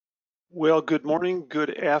Well, good morning,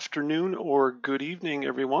 good afternoon, or good evening,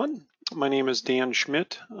 everyone. My name is Dan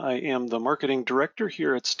Schmidt. I am the Marketing Director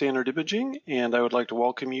here at Standard Imaging, and I would like to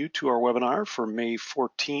welcome you to our webinar for May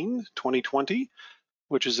 14, 2020,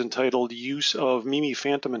 which is entitled Use of MIMI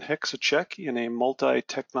Phantom and HexaCheck in a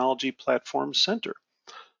Multi-Technology Platform Center.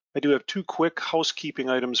 I do have two quick housekeeping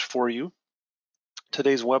items for you.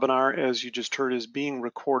 Today's webinar, as you just heard, is being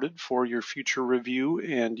recorded for your future review,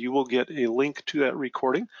 and you will get a link to that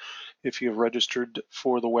recording if you have registered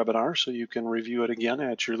for the webinar, so you can review it again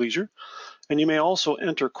at your leisure. And you may also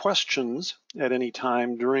enter questions at any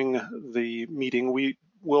time during the meeting. We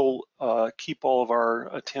will keep all of our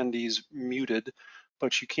attendees muted,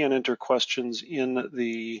 but you can enter questions in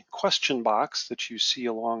the question box that you see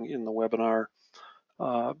along in the webinar,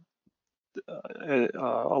 along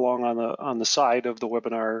on the side of the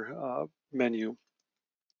webinar menu.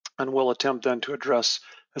 And we'll attempt then to address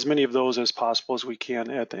as many of those as possible as we can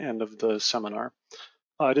at the end of the seminar.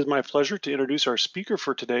 It is my pleasure to introduce our speaker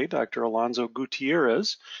for today, Dr. Alonso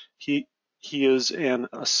Gutierrez. He is an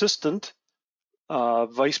assistant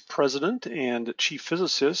vice president and chief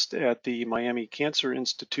physicist at the Miami Cancer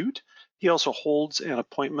Institute. He also holds an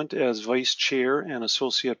appointment as vice chair and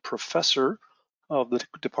associate professor of the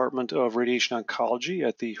Department of Radiation Oncology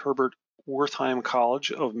at the Herbert Wertheim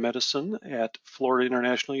College of Medicine at Florida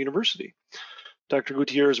International University. Dr.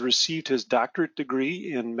 Gutierrez received his doctorate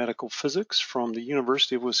degree in medical physics from the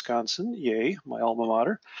University of Wisconsin, yay, my alma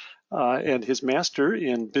mater, and his master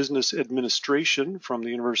in business administration from the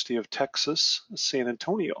University of Texas, San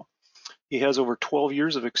Antonio. He has over 12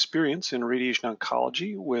 years of experience in radiation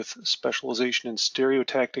oncology with specialization in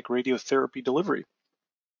stereotactic radiotherapy delivery.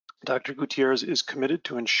 Dr. Gutierrez is committed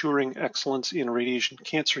to ensuring excellence in radiation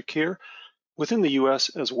cancer care within the U.S.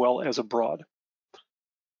 as well as abroad.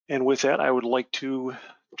 And with that, I would like to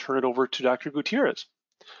turn it over to Dr. Gutierrez.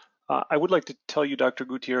 I would like to tell you, Dr.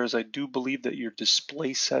 Gutierrez, I do believe that your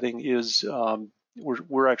display setting is,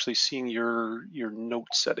 we're actually seeing your note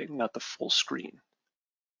setting, not the full screen.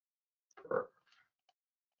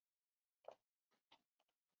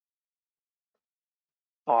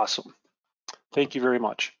 Awesome. Thank you very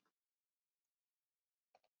much.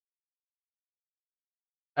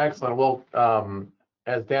 Excellent. Well,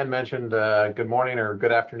 as Dan mentioned, good morning or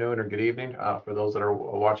good afternoon or good evening for those that are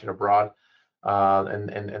watching abroad.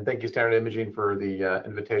 And thank you, Standard Imaging, for the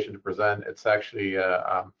invitation to present. It's actually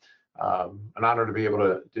an honor to be able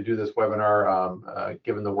to do this webinar,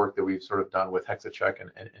 given the work that we've sort of done with HexaCheck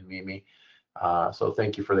and MIMI. So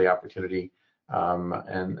thank you for the opportunity,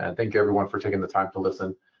 and thank you everyone for taking the time to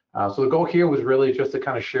listen. So the goal here was really just to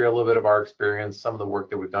kind of share a little bit of our experience, some of the work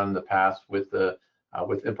that we've done in the past with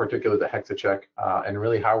in particular the HexaCheck, and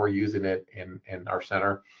really how we're using it in our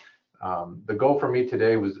center. The goal for me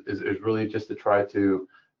today is really just to try to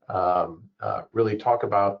really talk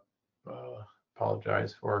about,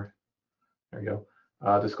 apologize for, there you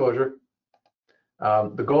go, disclosure.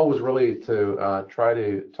 The goal was really to try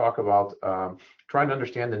to talk about trying to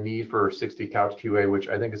understand the need for 60 couch QA, which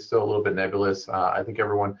I think is still a little bit nebulous. I think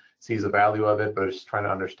everyone sees the value of it, but it's trying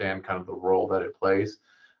to understand kind of the role that it plays.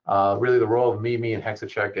 Really the role of MIMI and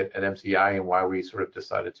HexaCheck at MCI, and why we sort of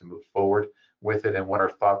decided to move forward with it, and what our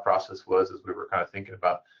thought process was as we were kind of thinking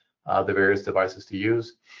about the various devices to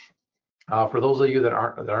use. For those of you that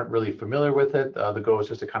aren't really familiar with it, the goal is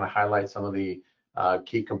just to kind of highlight some of the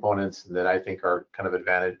key components that I think are kind of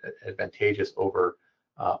advantageous over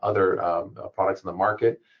other products in the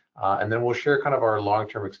market. And then we'll share kind of our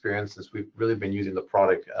long-term experience, since we've really been using the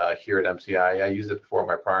product here at MCI. I used it before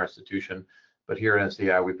my prior institution, but here at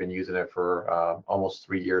MCI, we've been using it for almost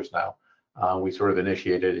 3 years now. We sort of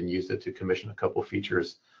initiated and used it to commission a couple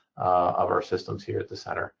features of our systems here at the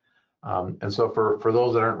center. And so for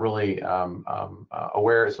those that aren't really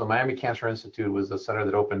aware, so Miami Cancer Institute was a center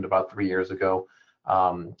that opened about 3 years ago.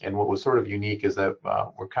 And what was sort of unique is that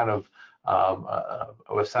we're kind of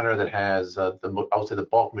a center that has I would say the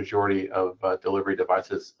bulk majority of delivery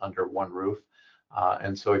devices under one roof.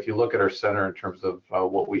 And so if you look at our center in terms of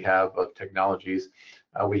what we have of technologies,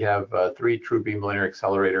 we have 3 true beam linear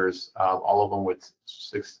accelerators, all of them with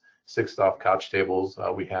six off couch tables.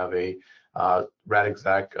 We have a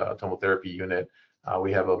Radixact tomotherapy unit.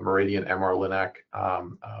 We have a Meridian MR Linac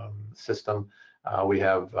system. We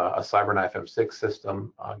have a CyberKnife M6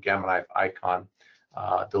 system, Gamma Knife Icon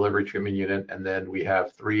delivery treatment unit, and then we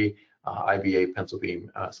have 3 IBA pencil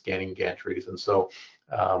beam scanning gantries. And so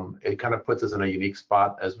it kind of puts us in a unique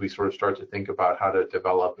spot as we sort of start to think about how to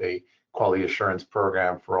develop a quality assurance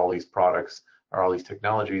program for all these products or all these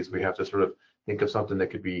technologies. We have to sort of think of something that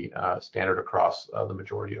could be standard across the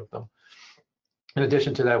majority of them. In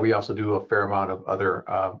addition to that, we also do a fair amount of other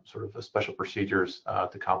sort of special procedures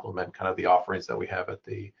to complement kind of the offerings that we have at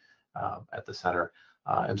the center.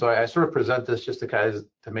 And so I sort of present this just to kind of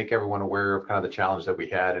to make everyone aware of kind of the challenge that we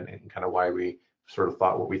had and kind of why we sort of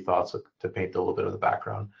thought what we thought, so to paint a little bit of the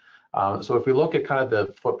background. So if we look at kind of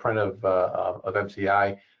the footprint of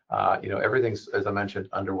MCI, everything's, as I mentioned,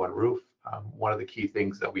 under one roof. One of the key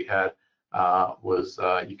things that we had was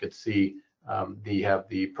you could see we have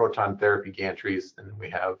the proton therapy gantries, and we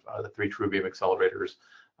have the 3 true beam accelerators,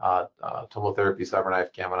 tomotherapy,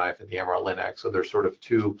 CyberKnife, Gamma Knife, and the MR Linac. So there's sort of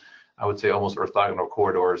 2, I would say, almost orthogonal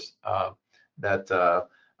corridors that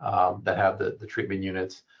have the treatment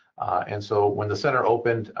units. And so when the center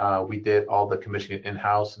opened, we did all the commissioning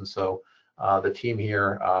in-house, and so the team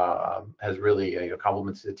here has really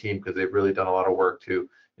compliments to the team because they've really done a lot of work to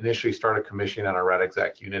initially start a commissioning on our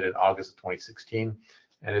Radixact unit in August of 2016,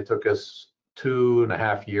 and it took us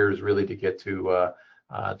 2.5 years really to get to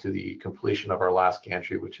the completion of our last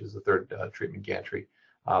gantry, which is the 3rd treatment gantry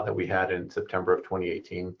that we had in September of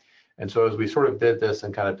 2018. And so as we sort of did this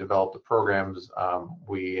and kind of developed the programs,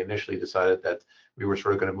 we initially decided that we were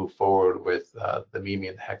sort of going to move forward with the MIMI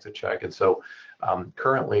and the HexaCheck. And so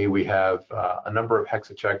currently we have a number of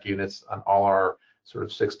HexaCheck units on all our sort of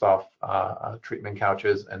 6-off treatment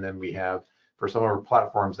couches. And then we have, for some of our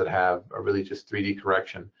platforms that have really just 3D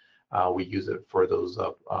correction, we use it for those,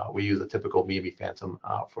 we use a typical MIMI Phantom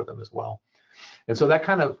for them as well. And so that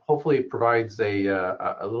kind of hopefully provides a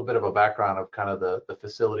little bit of a background of kind of the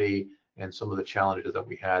facility and some of the challenges that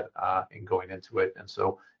we had in going into it. And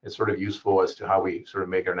so it's sort of useful as to how we sort of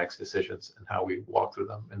make our next decisions and how we walk through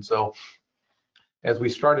them. And so as we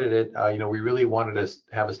started it, we really wanted to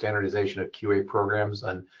have a standardization of QA programs.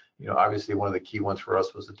 And, obviously one of the key ones for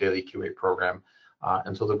us was the daily QA program.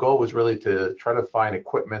 And so the goal was really to try to find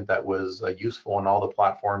equipment that was useful on all the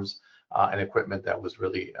platforms and equipment that was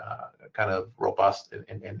really kind of robust and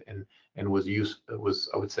was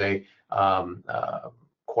I would say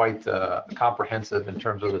quite comprehensive in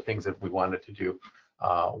terms of the things that we wanted to do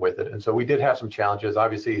with it. And so we did have some challenges.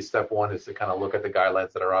 Obviously, step 1 is to kind of look at the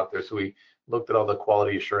guidelines that are out there. So we looked at all the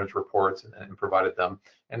quality assurance reports and provided them.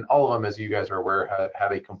 And all of them, as you guys are aware,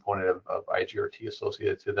 have a component of IGRT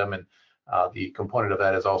associated to them. And the component of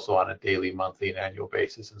that is also on a daily, monthly, and annual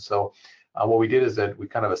basis. And so what we did is that we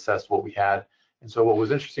kind of assessed what we had. And so what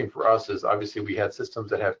was interesting for us is obviously we had systems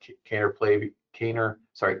that have KB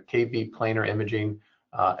planar imaging,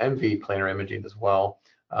 MV planar imaging as well,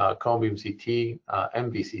 cone beam CT,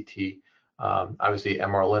 MVCT, obviously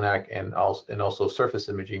MR Linac, and also surface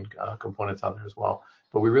imaging components on there as well.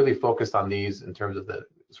 But we really focused on these in terms of the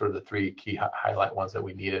sort of the 3 key highlight ones that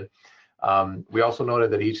we needed. We also noted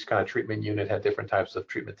that each kind of treatment unit had different types of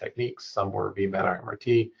treatment techniques. Some were VMAT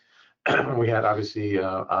RMRT. We had obviously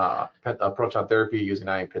proton therapy using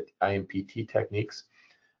IMPT techniques.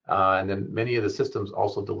 And then many of the systems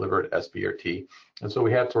also delivered SBRT. And so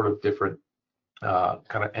we had sort of different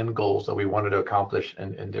kind of end goals that we wanted to accomplish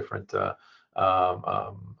and different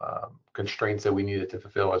constraints that we needed to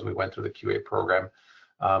fulfill as we went through the QA program.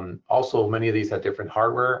 Also, many of these had different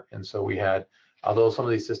hardware. And so we had, although some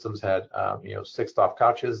of these systems had 6-off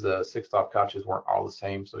couches, the 6-off couches weren't all the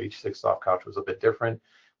same. So each 6-off couch was a bit different.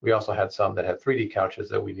 We also had some that had 3D couches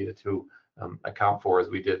that we needed to account for as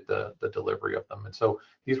we did the delivery of them. And so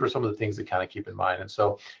these were some of the things to kind of keep in mind. And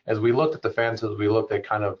so as we looked at the phantoms, we looked at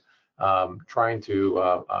kind of trying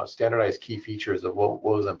to standardize key features of what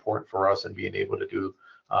was important for us in being able to do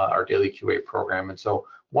our daily QA program. And so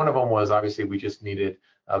one of them was obviously we just needed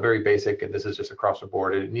a very basic, and this is just across the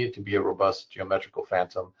board, it needed to be a robust geometrical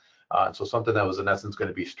phantom. And so something that was in essence going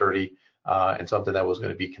to be sturdy and something that was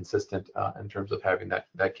going to be consistent in terms of having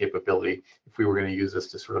that capability if we were going to use this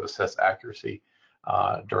to sort of assess accuracy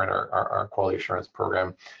during our quality assurance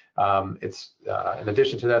program. It's in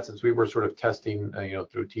addition to that, since we were sort of testing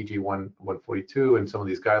through TG 142 and some of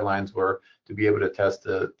these guidelines were to be able to test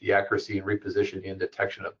the accuracy and repositioning and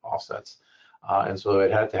detection of offsets. And so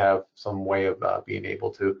it had to have some way of being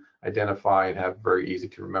able to identify and have very easy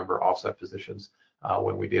to remember offset positions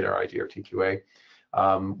when we did our IGRT QA.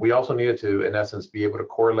 We also needed to, in essence, be able to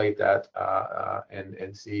correlate that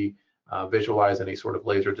and see, visualize any sort of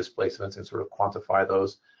laser displacements and sort of quantify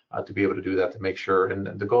those to be able to do that, to make sure.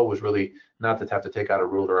 And the goal was really not to have to take out a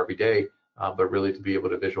ruler every day, but really to be able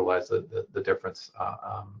to visualize the difference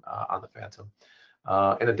on the phantom.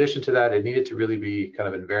 In addition to that, it needed to really be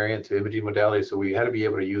kind of invariant to imaging modality. So we had to be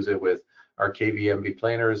able to use it with our KV-MV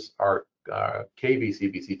planars, our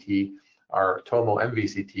KV-CBCT, our TOMO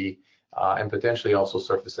MVCT, and potentially also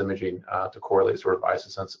surface imaging to correlate sort of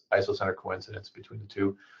isocenter coincidence between the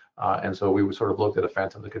two. And so we sort of looked at a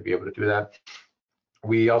phantom that could be able to do that.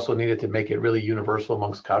 We also needed to make it really universal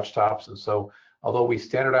amongst couch tops. And so although we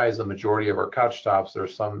standardized the majority of our couch tops, there are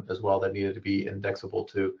some as well that needed to be indexable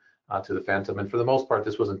to the Phantom. And for the most part,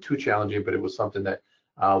 this wasn't too challenging, but it was something that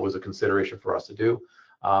was a consideration for us to do.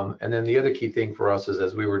 And then the other key thing for us is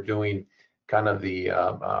as we were doing kind of the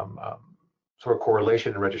sort of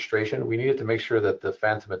correlation and registration, we needed to make sure that the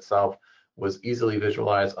Phantom itself was easily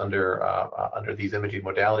visualized under these imaging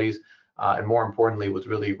modalities, and more importantly, was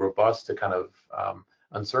really robust to kind of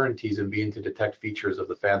uncertainties and being to detect features of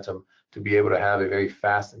the Phantom to be able to have a very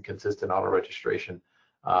fast and consistent auto registration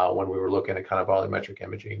when we were looking at kind of volumetric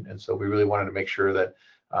imaging. And so we really wanted to make sure that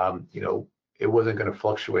you know, it wasn't going to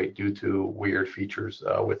fluctuate due to weird features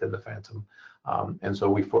within the Phantom. And so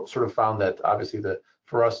we sort of found that obviously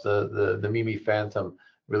for us the MIMI Phantom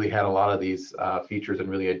really had a lot of these features and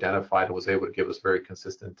really identified and was able to give us very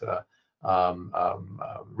consistent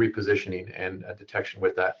repositioning and detection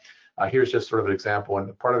with that. Here's just sort of an example,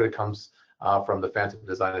 and part of it comes from the Phantom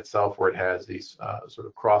design itself, where it has these sort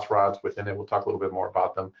of cross rods within it. We'll talk a little bit more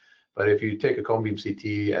about them. But if you take a cone beam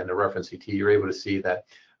CT and a reference CT, you're able to see that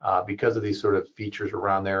because of these sort of features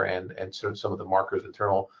around there and sort of some of the markers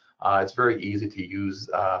internal, it's very easy to use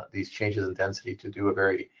these changes in density to do a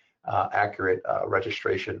very accurate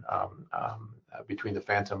registration between the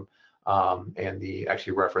Phantom and the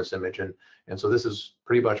actually reference image. And so this is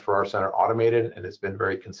pretty much for our center automated, and it's been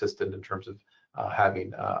very consistent in terms of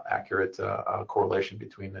having accurate correlation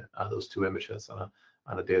between those two images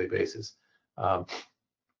on a daily basis.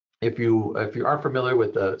 If you aren't familiar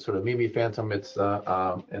with the sort of MIMI Phantom, it's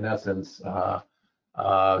in essence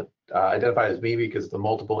identified as MIMI because it's the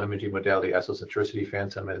multiple imaging modality isocentricity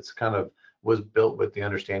Phantom, and it's kind of was built with the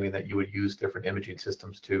understanding that you would use different imaging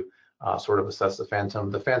systems to sort of assess the Phantom.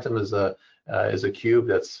 The Phantom is a cube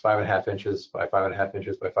that's 5.5 inches by 5.5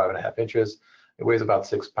 inches by 5.5 inches. It weighs about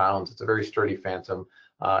 6 pounds. It's a very sturdy Phantom.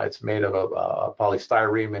 It's made of a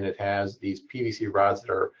polystyrene, and it has these PVC rods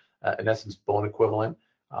that are in essence bone equivalent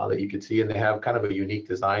that you can see, and they have kind of a unique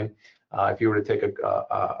design. If you were to take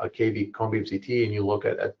a KV cone beam CT and you look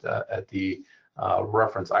at the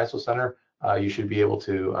reference isocenter, you should be able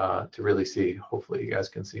to really see. Hopefully, you guys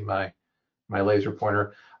can see my laser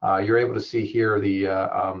pointer. You're able to see here the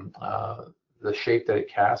shape that it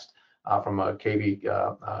cast from a KV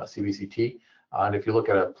CBCT. And if you look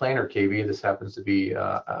at a planar KV, this happens to be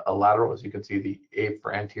a lateral. As you can see, the A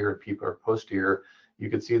for anterior and P for posterior. You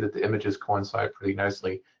can see that the images coincide pretty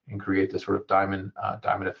nicely and create this sort of diamond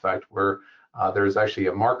effect, where there's actually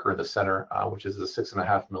a marker in the center, which is the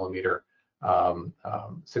 6.5 millimeter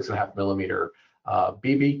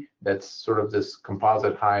BB. That's sort of this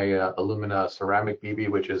composite high alumina ceramic BB,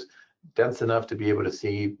 which is dense enough to be able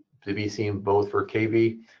to be seen both for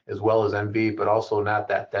KV as well as MV, but also not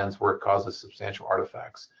that dense where it causes substantial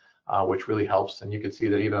artifacts, which really helps. And you can see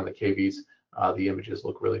that even on the KVs, the images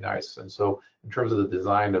look really nice. And so in terms of the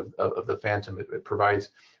design of the Phantom, it provides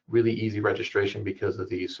really easy registration because of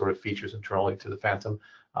the sort of features internally to the Phantom,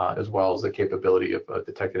 as well as the capability of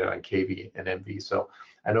detecting it on KV and MV. So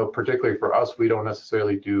I know particularly for us, we don't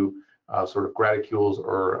necessarily do sort of graticules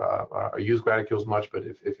or use graticules much, but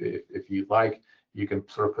if you'd like, you can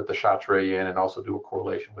sort of put the shot tray in and also do a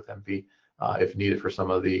correlation with MV if needed for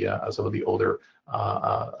some of the older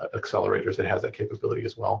accelerators that has that capability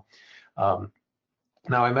as well.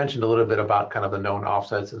 Now I mentioned a little bit about kind of the known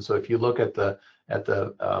offsets, and so if you look at the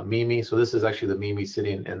MIMI, so this is actually the MIMI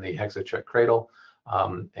sitting in the HexaCheck cradle,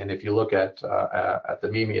 and if you look at the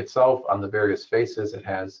MIMI itself on the various faces, it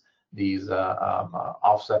has these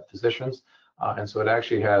offset positions, and so it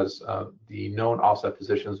actually has the known offset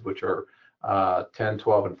positions, which are 10,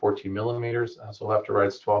 12, and 14 millimeters. So left to right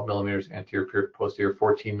is 12 millimeters, anterior, posterior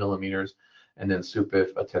 14 millimeters, and then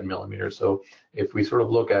supif 10 millimeters. So if we sort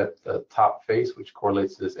of look at the top face, which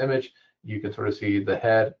correlates to this image, you can sort of see the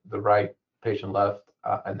head, the right, patient left,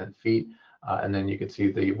 and then feet, and then you can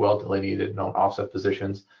see the well delineated known offset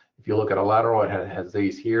positions. If you look at a lateral, it has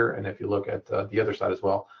these here, and if you look at the other side as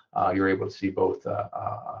well, you're able to see both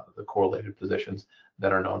the correlated positions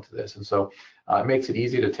that are known to this. And so it makes it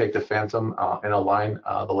easy to take the Phantom and align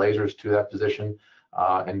the lasers to that position.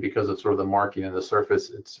 And because of sort of the marking in the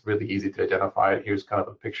surface, it's really easy to identify it. Here's kind of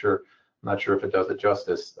a picture. I'm not sure if it does it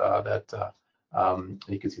justice that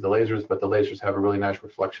you can see the lasers, but the lasers have a really nice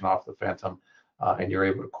reflection off the Phantom, and you're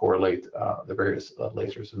able to correlate the various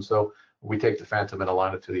lasers. And so we take the Phantom and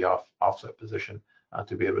align it to the offset position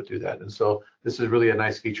to be able to do that. And so this is really a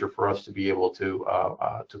nice feature for us to be able to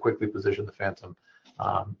quickly position the Phantom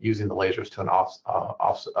using the lasers to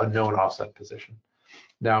a known offset position.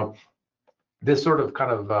 Now, this sort of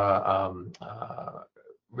kind of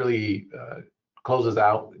really closes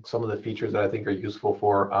out some of the features that I think are useful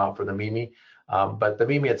for the MIMI. But the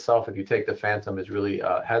MIMI itself, if you take the Phantom, is really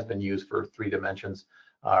has been used for 3 dimensions,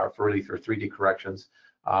 for 3D corrections.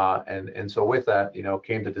 And so with that,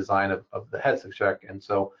 came the design of the HexaCheck. And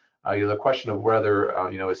so the question of whether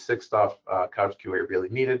is 6-stop couch QA really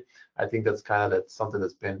needed? I think that's something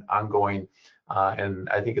that's been ongoing, and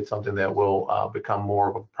I think it's something that will become more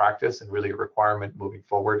of a practice and really a requirement moving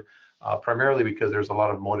forward. Primarily because there's a lot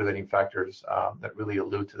of motivating factors that really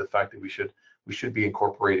allude to the fact that we should be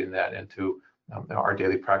incorporating that into our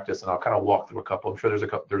daily practice. And I'll kind of walk through a couple. I'm sure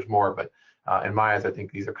there's more, but in my eyes, I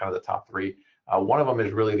think these are kind of the top 3. One of them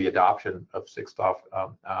is really the adoption of 6-stop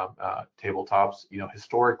tabletops.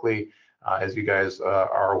 Historically, as you guys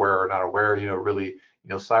are aware or not aware, really,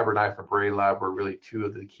 CyberKnife and Braidlab were really 2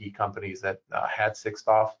 of the key companies that had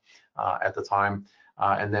 6-stop at the time.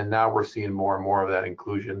 And then now we're seeing more and more of that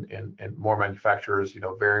inclusion in more manufacturers,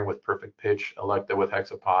 varying with Perfect Pitch, Electa with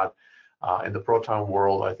Hexapod. In the proton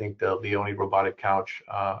world, I think the Leone robotic couch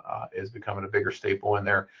is becoming a bigger staple in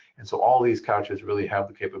there. And so all these couches really have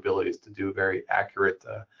the capabilities to do very accurate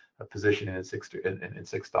positioning in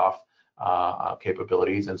 6-stop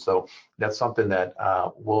capabilities. And so that's something that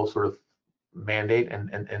will sort of mandate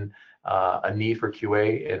and a need for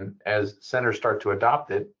QA. And as centers start to adopt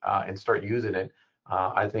it and start using it,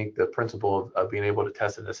 I think the principle of being able to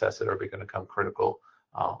test and assess it are going to become critical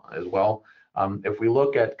as well. If we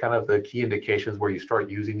look at kind of the key indications where you start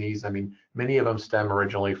using these, I mean, many of them stem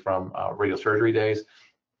originally from radiosurgery days.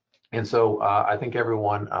 And so I think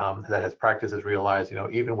everyone that has practiced has realized,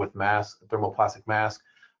 even with thermoplastic mask,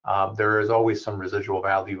 there is always some residual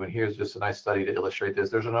value. And here's just a nice study to illustrate this.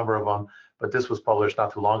 There's a number of them, but this was published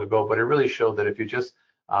not too long ago. But it really showed that if you just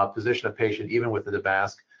position a patient, even with the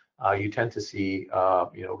mask, you tend to see,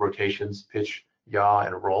 rotations, pitch, yaw,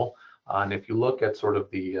 and roll. And if you look at sort of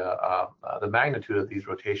the magnitude of these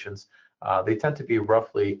rotations, they tend to be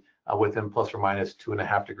roughly within plus or minus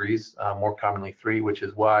 2.5 degrees, more commonly 3, which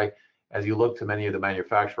is why, as you look to many of the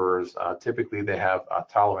manufacturers, typically they have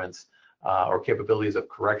tolerance or capabilities of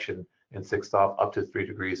correction in 6-stop up to 3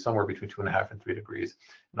 degrees, somewhere between 2.5 and 3 degrees.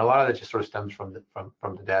 And a lot of that just sort of stems from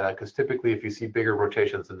the data, because typically if you see bigger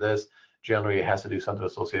rotations than this, generally it has to do something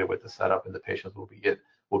associated with the setup, and the patients will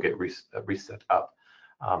get reset up.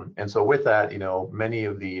 And so with that, many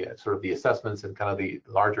of the sort of the assessments and kind of the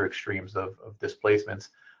larger extremes of displacements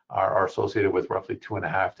are associated with roughly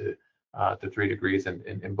 2.5 to 3 degrees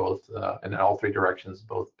in both in all 3 directions,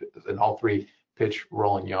 both in all 3 pitch,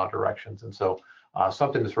 roll, and yaw directions. And so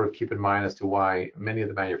something to sort of keep in mind as to why many of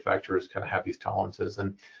the manufacturers kind of have these tolerances.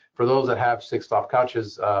 And for those that have 6-stop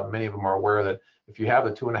couches, many of them are aware that if you have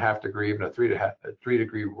a 2.5 degree, even a 3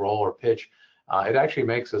 degree roll or pitch, it actually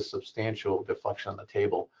makes a substantial deflection on the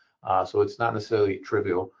table. So it's not necessarily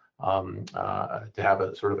trivial to have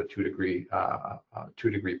a sort of a 2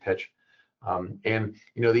 degree pitch. And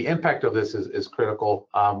the impact of this is critical.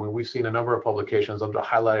 When we've seen a number of publications, I'm just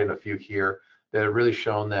highlighting a few here, that have really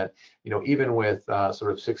shown that even with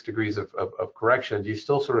sort of 6 degrees of correction, you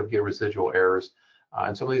still sort of get residual errors.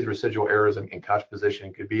 And some of these residual errors in couch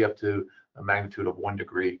positioning could be up to a magnitude of 1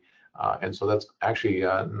 degree. And so that's actually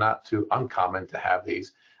not too uncommon to have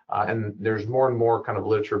these. And there's more and more kind of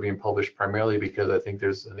literature being published, primarily because I think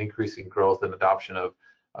there's an increasing growth and adoption of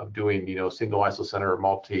doing single isocenter or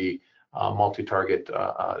multi-target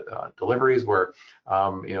deliveries, where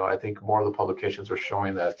I think more of the publications are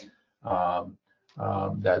showing that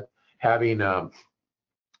that having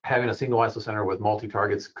a single isocenter with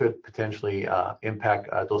multi-targets could potentially impact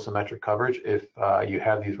dosimetric coverage if you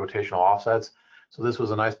have these rotational offsets. So this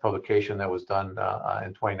was a nice publication that was done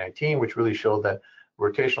in 2019, which really showed that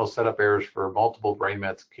rotational setup errors for multiple brain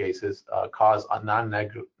mets cases cause a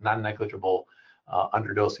non-negligible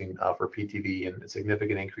underdosing for PTV and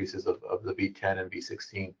significant increases of the V10 and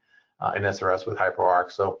V16 in SRS with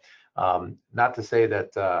hyperarc. So not to say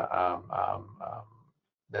that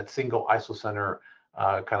that single isocenter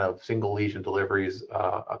kind of single lesion deliveries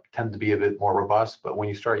tend to be a bit more robust, but when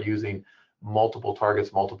you start using multiple targets,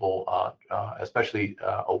 especially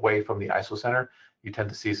away from the isocenter, you tend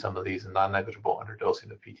to see some of these non-negligible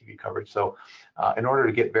underdosing of PTV coverage. So in order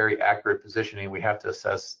to get very accurate positioning, we have to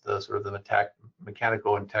assess the sort of the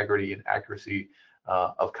mechanical integrity and accuracy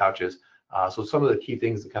of couches. So some of the key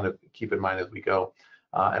things to kind of keep in mind as we go.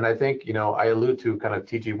 And I think, I allude to kind of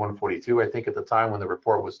TG142. I think at the time when the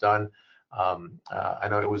report was done, I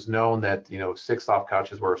know it was known that, 6-stop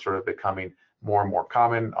couches were sort of becoming more and more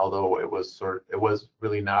common, although it was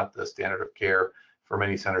really not the standard of care for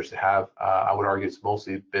many centers to have. I would argue it's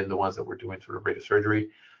mostly been the ones that were doing sort of radiosurgery,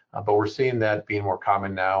 but we're seeing that being more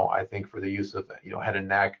common now, I think, for the use of, head and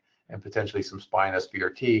neck and potentially some spine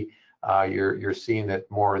SBRT, you're seeing that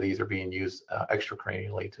more of these are being used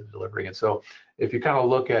extracranially to delivery. And so if you kind of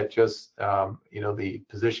look at just the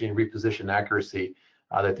positioning, reposition accuracy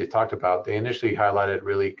that they talked about, they initially highlighted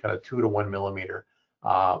really kind of 2 to 1 millimeter,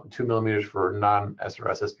 2 millimeters for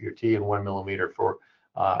non-SRS SBRT and 1 millimeter for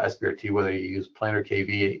SBRT, whether you use planar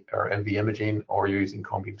KV or MV imaging or you're using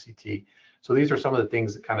cone beam CT. So these are some of the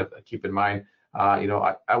things that kind of keep in mind.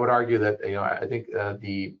 I would argue that I think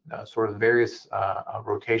the sort of various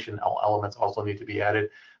rotation elements also need to be added,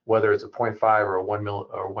 whether it's a 0.5 or a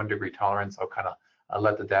 1 degree tolerance. I'll kind of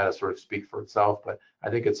let the data sort of speak for itself, but I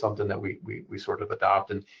think it's something that we sort of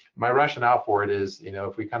adopt. And my rationale for it is,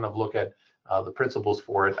 if we kind of look at the principles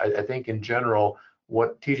for it, I think in general,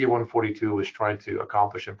 what TJ142 is trying to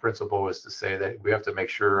accomplish in principle is to say that we have to make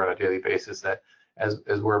sure on a daily basis that as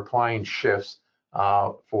we're applying shifts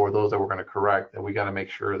for those that we're going to correct, that we got to make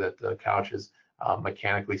sure that the couch is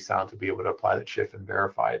mechanically sound to be able to apply that shift and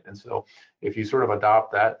verify it. And so if you sort of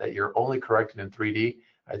adopt that you're only correcting in 3D,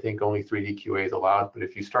 I think only 3D QA is allowed. But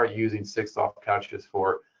if you start using 6-off couches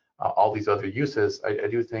for all these other uses, I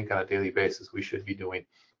do think on a daily basis we should be doing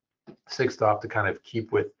 6-off to kind of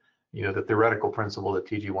keep with the theoretical principle that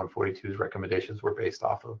TJ142's recommendations were based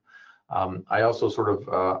off of. I also sort of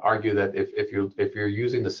argue that if you're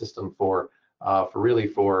using the system for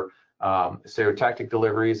stereotactic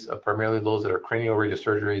deliveries, primarily those that are cranial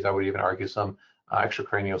radiosurgeries, I would even argue some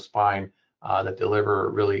extracranial spine that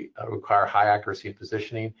really require high accuracy in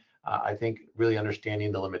positioning. I think really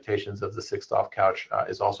understanding the limitations of the 6-off couch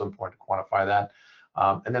is also important to quantify that.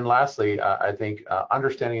 And then lastly, I think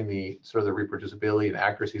understanding the sort of the reproducibility and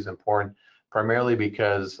accuracy is important, primarily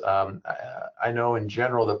because I know in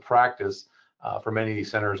general the practice for many of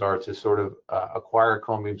these centers are to sort of acquire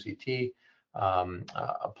cone beam CT,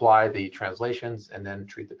 apply the translations, and then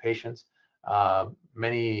treat the patients. I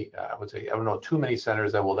would say, I don't know too many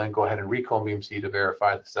centers that will then go ahead and re-cone beam CT to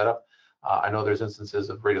verify the setup. I know there's instances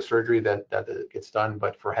of radiosurgery that gets done,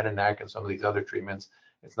 but for head and neck and some of these other treatments,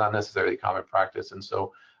 it's not necessarily common practice. And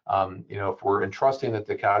so, if we're entrusting that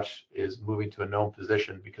the couch is moving to a known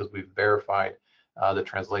position because we've verified the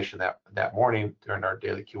translation that morning during our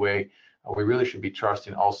daily QA, we really should be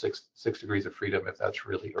trusting all six degrees of freedom if that's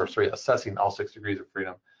really, assessing all 6 degrees of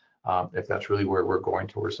freedom if that's really where we're going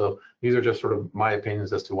towards. So these are just sort of my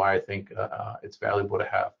opinions as to why I think it's valuable to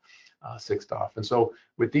have 6-off. And so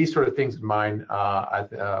with these sort of things in mind,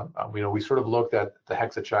 we sort of looked at the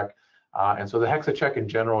HexaCheck. And so the HexaCheck in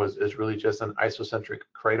general is really just an isocentric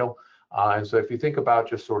cradle. And so if you think about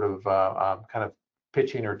just sort of kind of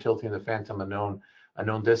pitching or tilting the phantom a known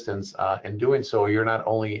distance, in doing so, you're not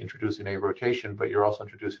only introducing a rotation, but you're also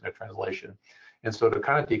introducing a translation. And so to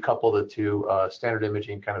kind of decouple the two, standard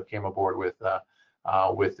imaging kind of came aboard with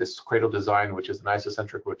this cradle design, which is an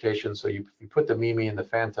isocentric rotation. So you put the MIMI in the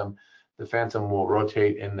phantom will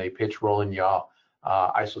rotate in a pitch, roll, and yaw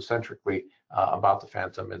isocentrically about the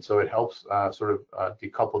phantom. And so it helps sort of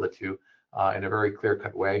decouple the two in a very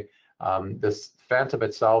clear-cut way. This phantom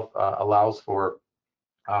itself allows for,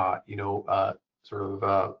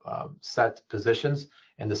 set positions.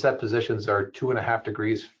 And the set positions are 2.5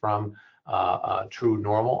 degrees from true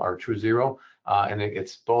normal or true zero. And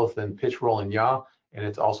it's both in pitch, roll, and yaw, and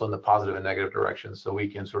it's also in the positive and negative direction. So we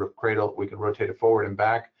can sort of cradle, we can rotate it forward and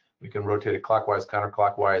back, we can rotate it clockwise,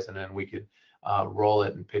 counterclockwise, and then we could roll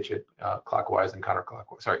it and pitch it clockwise and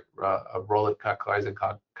counterclockwise. Roll it clockwise and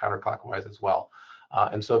counterclockwise as well.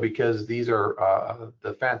 And so because these are,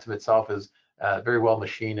 the phantom itself is very well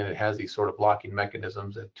machined, and it has these sort of locking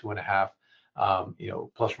mechanisms at 2.5,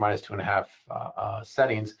 plus or minus 2.5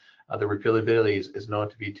 settings, the repeatability is known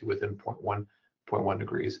to be to within 0.1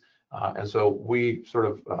 degrees. And so we sort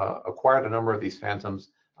of acquired a number of these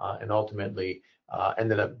phantoms and ultimately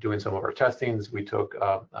ended up doing some of our testings. We took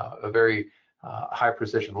a very high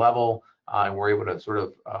precision level and we're able to sort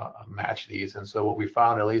of match these. And so what we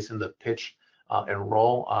found, at least in the pitch and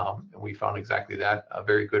roll, we found exactly that, a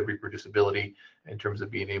very good reproducibility in terms of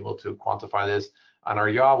being able to quantify this. On our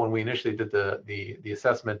yaw, when we initially did the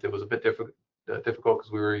assessment, it was a bit difficult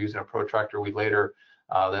because we were using a protractor. We later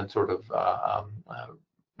then sort of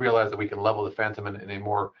realized that we can level the phantom in a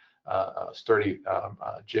more sturdy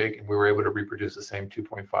jig, and we were able to reproduce the same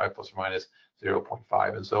 2.5 plus or minus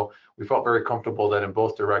 0.5. And so we felt very comfortable that in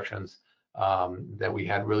both directions that we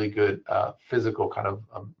had really good physical kind of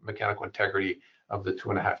mechanical integrity of the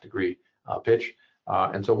 2.5 degree pitch.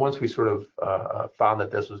 And so once we sort of found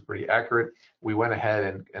that this was pretty accurate, we went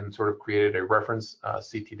ahead and sort of created a reference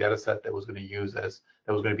CT data set that was going to be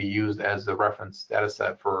used as the reference data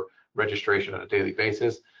set for registration on a daily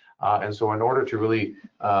basis. And so in order to really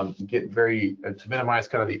to minimize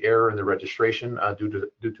kind of the error in the registration due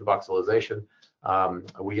to voxelization,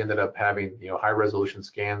 we ended up having high resolution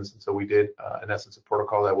scans. And so we did in essence a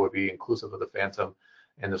protocol that would be inclusive of the Phantom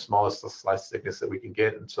and the smallest slice thickness that we can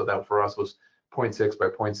get. And so that for us was 0.6 by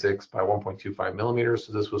 0.6 by 1.25 millimeters.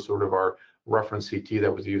 So this was sort of our reference CT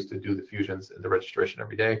that was used to do the fusions and the registration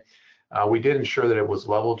every day. We did ensure that it was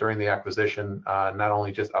level during the acquisition, not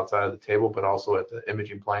only just outside of the table, but also at the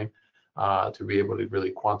imaging plane to be able to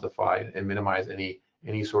really quantify and minimize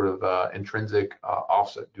any sort of intrinsic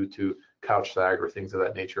offset due to couch sag or things of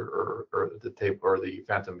that nature, or the tape or the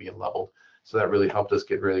Phantom being leveled. So that really helped us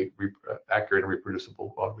get really accurate and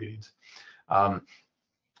reproducible readings.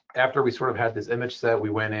 After we sort of had this image set, we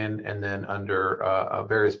went in and then under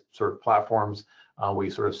various sort of platforms, we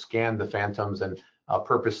sort of scanned the Phantoms and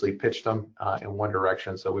purposely pitched them in one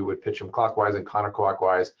direction. So we would pitch them clockwise and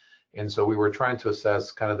counterclockwise. And so we were trying to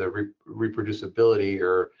assess kind of the reproducibility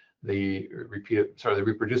or the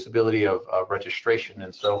reproducibility of registration.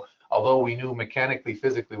 And so although we knew mechanically,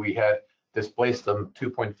 physically, we had displaced them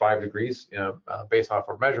 2.5 degrees, based off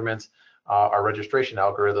our measurements, our registration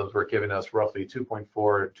algorithms were giving us roughly 2.4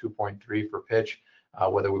 or 2.3 for pitch,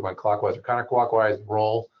 whether we went clockwise or counterclockwise,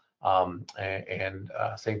 roll, and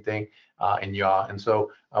same thing in yaw. And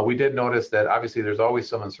so we did notice that obviously there's always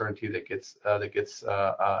some uncertainty that gets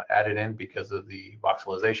added in because of the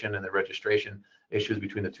voxelization and the registration issues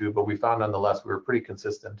between the two. But we found nonetheless we were pretty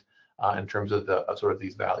consistent in terms of the sort of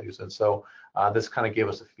these values. And so this kind of gave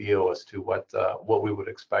us a feel as to what we would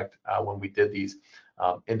expect when we did these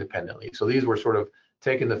independently. So these were sort of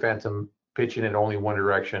taking the Phantom, pitching it only one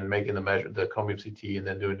direction, making the cone beam CT, and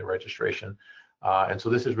then doing the registration. And so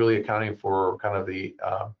this is really accounting for kind of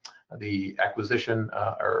the acquisition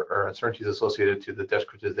or uncertainties associated to the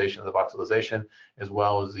discretization of the voxelization, as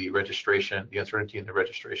well as the registration, the uncertainty in the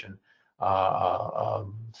registration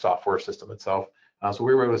software system itself. So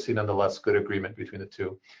we were able to see nonetheless good agreement between the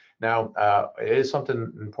two. Now, it is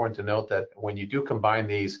something important to note that when you do combine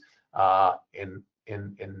these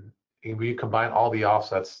when you combine all the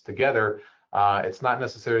offsets together, it's not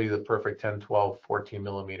necessarily the perfect 10, 12, 14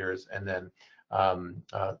 millimeters, and then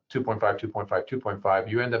 2.5, 2.5, 2.5.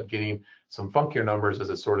 You end up getting some funkier numbers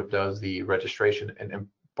as it sort of does the registration. And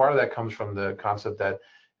part of that comes from the concept that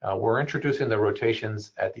we're introducing the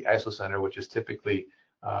rotations at the isocenter, which is typically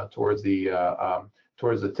towards the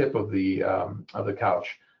tip of the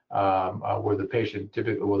couch, where the patient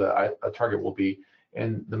typically, a target will be.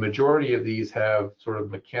 And the majority of these have sort of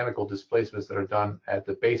mechanical displacements that are done at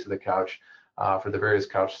the base of the couch for the various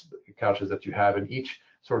couches that you have. And each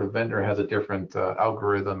sort of vendor has a different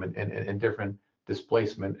algorithm and different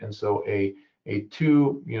displacement. And so a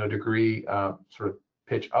 2 degree sort of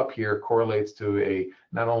pitch up here correlates to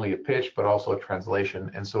not only a pitch, but also a translation.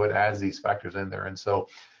 And so it adds these factors in there. And so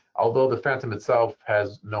although the Phantom itself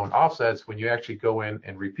has known offsets, when you actually go in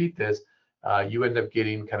and repeat this, you end up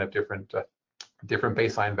getting kind of different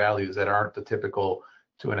baseline values that aren't the typical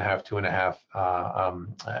 2.5,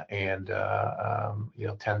 2.5,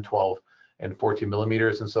 and 10, 12, and 14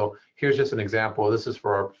 millimeters. And so here's just an example. This is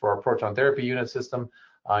for our proton therapy unit system.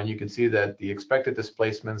 And you can see that the expected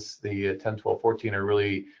displacements, the 10, 12, 14 are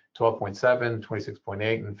really 12.7,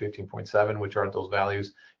 26.8, and 15.7, which are those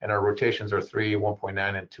values. And our rotations are 3,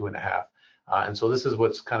 1.9, and 2.5. And so this is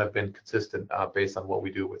what's kind of been consistent based on what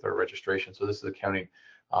we do with our registration. So this is accounting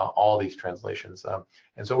all these translations.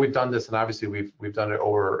 And so we've done this, and obviously we've done it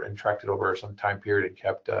over and tracked it over some time period and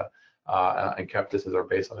kept this as our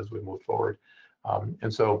baseline as we move forward.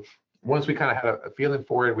 And so once we kind of had a feeling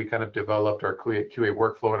for it, we kind of developed our QA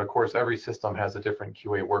workflow. And of course, every system has a different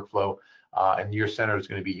QA workflow, and your center is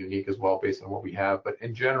going to be unique as well based on what we have. But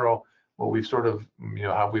in general, what we've sort of,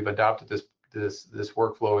 how we've adopted this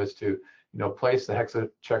workflow is to, place the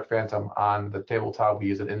HexaCheck Phantom on the tabletop. We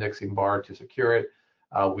use an indexing bar to secure it.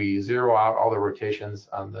 We zero out all the rotations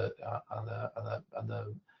on the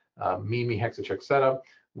MIMI HexaCheck setup.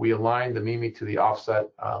 We align the MIMI to the offset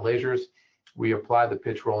lasers. We apply the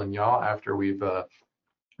pitch, roll, and yaw after we've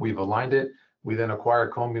aligned it. We then acquire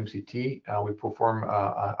cone beam CT. We perform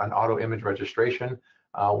an auto image registration.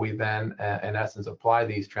 We then, in essence, apply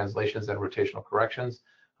these translations and rotational corrections.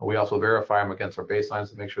 We also verify them against our baselines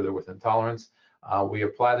to make sure they're within tolerance. We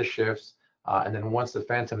apply the shifts, and then once the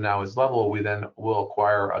Phantom now is level, we then will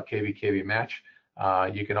acquire a KV-KV match.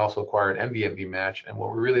 You can also acquire an MV-MV match, and what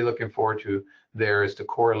we're really looking forward to there is to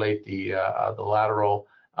correlate the lateral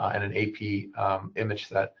and an AP image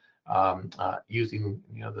set using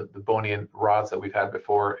the Bonian rods that we've had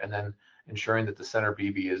before, and then ensuring that the center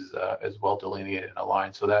BB is well delineated and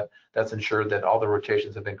aligned. So that's ensured that all the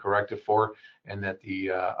rotations have been corrected for, and that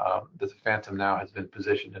the Phantom now has been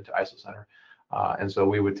positioned into isocenter. And so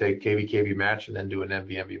we would take KV match and then do an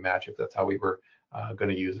MV match if that's how we were going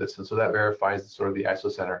to use this. And so that verifies sort of the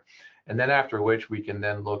isocenter. And then after which we can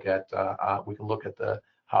then look at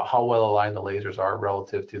how well aligned the lasers are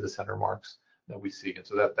relative to the center marks that we see. And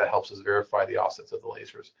so that helps us verify the offsets of the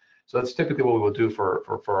lasers. So that's typically what we will do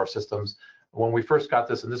for our systems. When we first got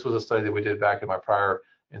this, and this was a study that we did back in my prior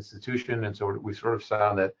institution, and so we sort of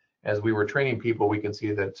found that as we were training people, we can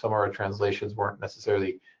see that some of our translations weren't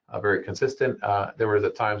necessarily very consistent. There were the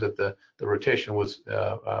times that the rotation was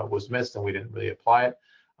missed and we didn't really apply it.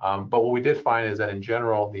 But what we did find is that in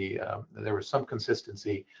general, there was some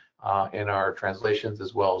consistency in our translations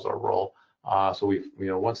as well as our roll. So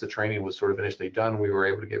once the training was sort of initially done, we were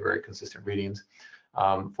able to get very consistent readings.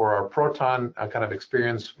 For our proton kind of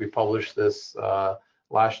experience, we published this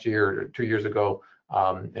last year or 2 years ago,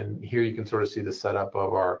 and here you can sort of see the setup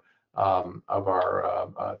of our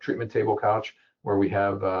treatment table couch, where we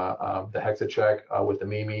have the HexaCheck with the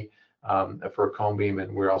MIMI for a cone beam,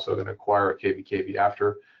 and we're also going to acquire a KV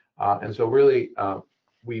after. And so really,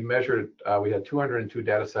 we measured, we had 202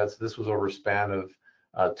 data sets. This was over a span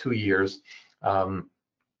of 2 years.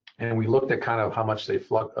 And we looked at kind of how much they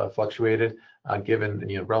fluctuated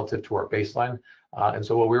given, relative to our baseline. And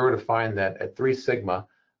so what we were to find that at 3 sigma,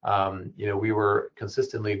 we were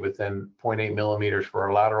consistently within 0.8 millimeters for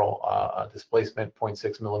our lateral displacement,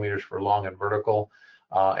 0.6 millimeters for long and vertical,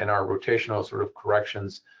 and our rotational sort of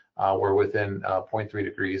corrections were within 0.3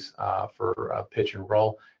 degrees for pitch and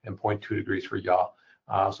roll, and 0.2 degrees for yaw.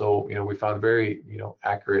 So we found very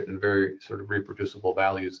accurate and very sort of reproducible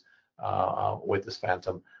values with this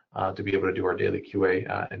Phantom to be able to do our daily QA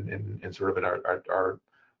and sort of in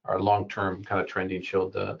our long-term kind of trending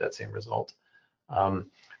showed that same result.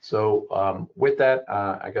 So with that,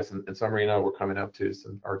 I guess in summary, now we're coming up to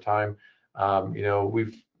our time.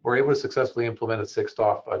 We're able to successfully implement a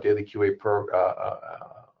 6-off daily QA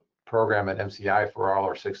program at MCI for all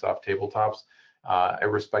our 6-off tabletops,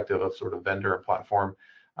 irrespective of sort of vendor and platform.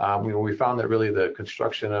 We found that really the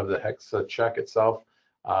construction of the HexaCheck itself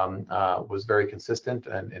was very consistent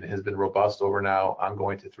and has been robust over now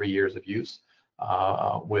ongoing to 3 years of use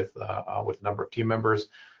with a number of team members.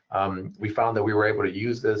 We found that we were able to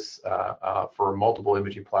use this for multiple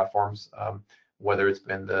imaging platforms, whether it's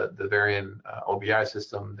been the Varian OBI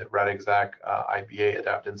system, the RadExact, IBA,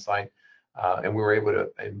 Adapt Insight, and we were able to,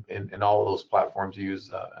 in all of those platforms,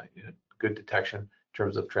 use good detection in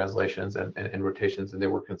terms of translations and rotations, and they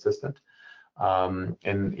were consistent.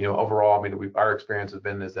 And overall, I mean, our experience has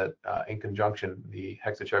been is that in conjunction, the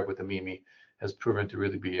HexaCheck with the MIMI has proven to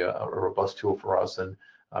really be a robust tool for us, and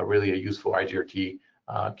really a useful IGRT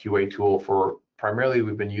QA tool for primarily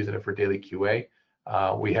we've been using it for daily QA.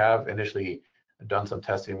 We have initially done some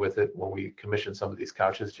testing with it when we commissioned some of these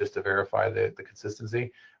couches just to verify the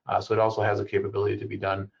consistency. So it also has a capability to be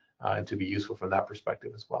done and to be useful from that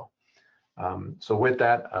perspective as well. So with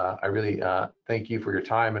that, I really thank you for your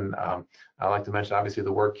time, and I'd like to mention obviously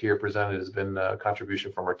the work here presented has been a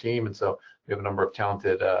contribution from our team, and so we have a number of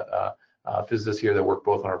talented physicists here that work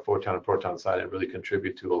both on our photon and proton side and really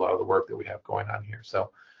contribute to a lot of the work that we have going on here.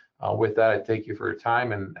 So with that, I thank you for your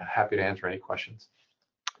time and happy to answer any questions.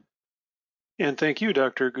 And thank you,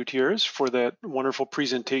 Dr. Gutierrez, for that wonderful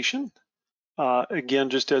presentation.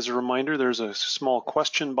 Again, just as a reminder, there's a small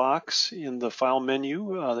question box in the file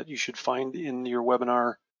menu that you should find in your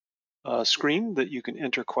webinar screen that you can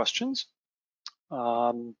enter questions.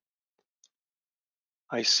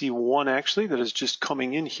 I see one actually that is just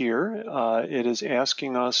coming in here. It is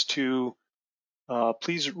asking us to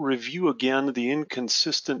please review again the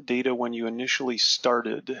inconsistent data when you initially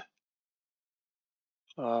started.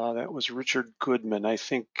 That was Richard Goodman. I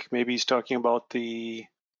think maybe he's talking about the...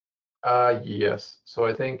 Yes, so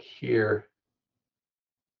I think here,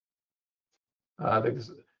 I think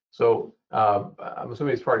this, so I'm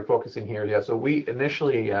assuming it's probably focusing here. Yeah, so we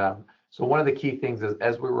initially, so one of the key things is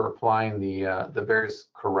as we were applying the various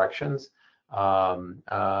corrections,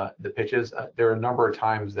 the pitches, there are a number of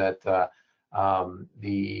times that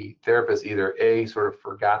the therapist either A, sort of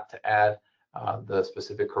forgot to add the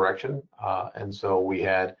specific correction, and so we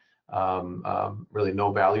had really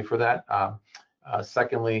no value for that.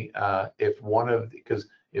 Secondly, if one of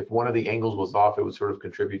the angles was off, it would sort of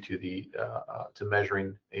contribute to to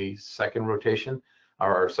measuring a second rotation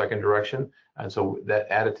or second direction, and so that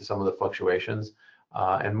added to some of the fluctuations.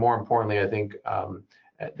 And more importantly, I think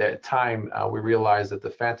at that time we realized that the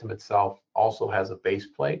Phantom itself also has a base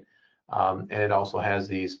plate, and it also has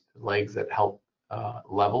these legs that help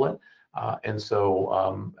level it. And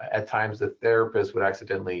so at times the therapist would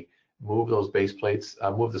accidentally move those base plates,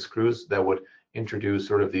 move the screws that would introduce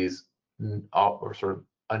sort of these or sort of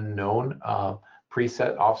unknown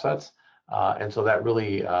preset offsets. And so that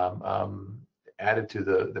really added to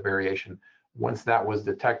the variation. Once that was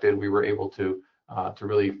detected, we were able to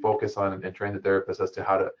really focus on and train the therapist as to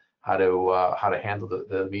how to handle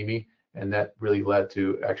the MIMI, and that really led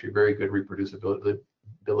to actually very good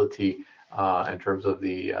reproducibility in terms of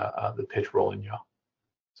the pitch rolling yaw.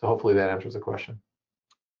 So hopefully that answers the question.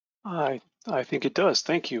 I think it does.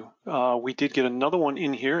 Thank you. We did get another one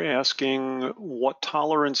in here asking, what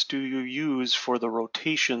tolerance do you use for the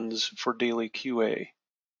rotations for daily QA?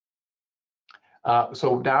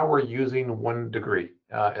 So now we're using 1 degree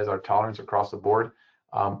as our tolerance across the board.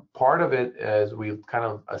 Part of it, as we kind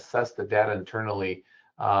of assess the data internally,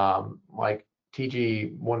 like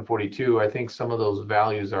TG 142, I think some of those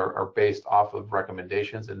values are based off of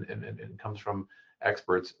recommendations and comes from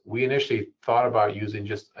experts. We initially thought about using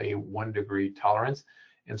just a 1 degree tolerance,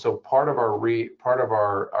 and so part of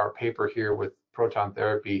our paper here with proton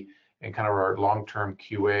therapy and kind of our long-term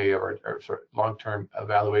QA or sort of long-term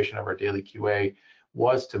evaluation of our daily QA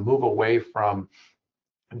was to move away from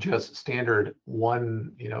just standard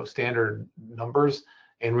standard numbers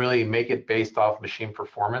and really make it based off machine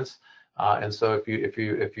performance. And so if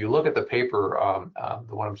you look at the paper,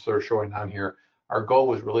 the one I'm sort of showing down here, our goal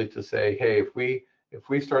was really to say, hey, if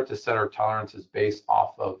we start to set our tolerances based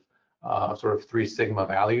off of sort of 3 sigma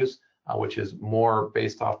values, which is more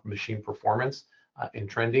based off machine performance in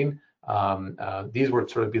trending, these would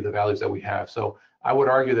sort of be the values that we have. So I would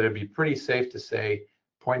argue that it'd be pretty safe to say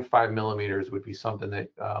 0.5 millimeters would be something that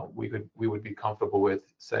we would be comfortable with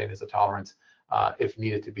setting as a tolerance if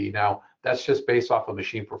needed to be. Now, that's just based off of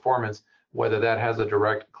machine performance. Whether that has a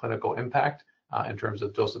direct clinical impact in terms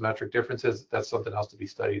of dosimetric differences, that's something else to be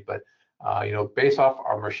studied. But based off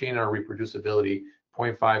our machine and our reproducibility,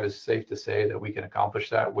 0.5 is safe to say that we can accomplish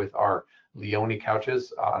that with our Leone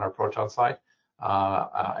couches on our proton side.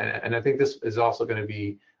 And I think this is also going to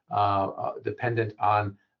be dependent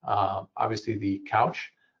on obviously the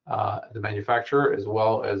couch, the manufacturer, as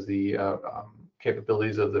well as the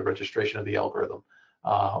capabilities of the registration of the algorithm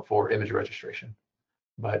for image registration.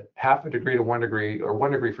 But 0.5 degree to 1 degree, or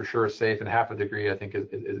 1 degree for sure is safe, and 0.5 degree I think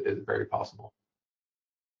is very possible.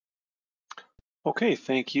 Okay,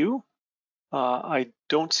 thank you. I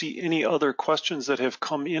don't see any other questions that have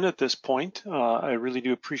come in at this point. I really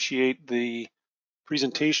do appreciate the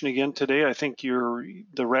presentation again today. I think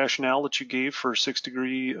the rationale that you gave for 6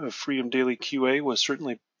 degree of freedom daily QA was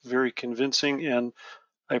certainly very convincing, and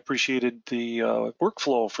I appreciated the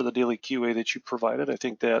workflow for the daily QA that you provided. I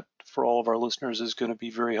think that for all of our listeners is going to be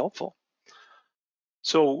very helpful.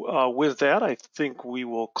 So with that, I think we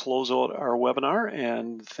will close out our webinar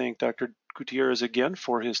and thank Dr. Gutierrez again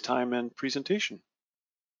for his time and presentation.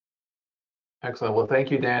 Excellent. Well, thank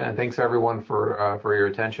you, Dan, and thanks everyone for your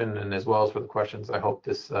attention and as well as for the questions. I hope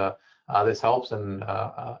this helps in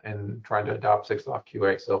trying to adopt 6-off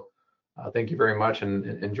QA. So thank you very much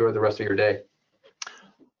and enjoy the rest of your day.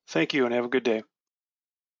 Thank you and have a good day.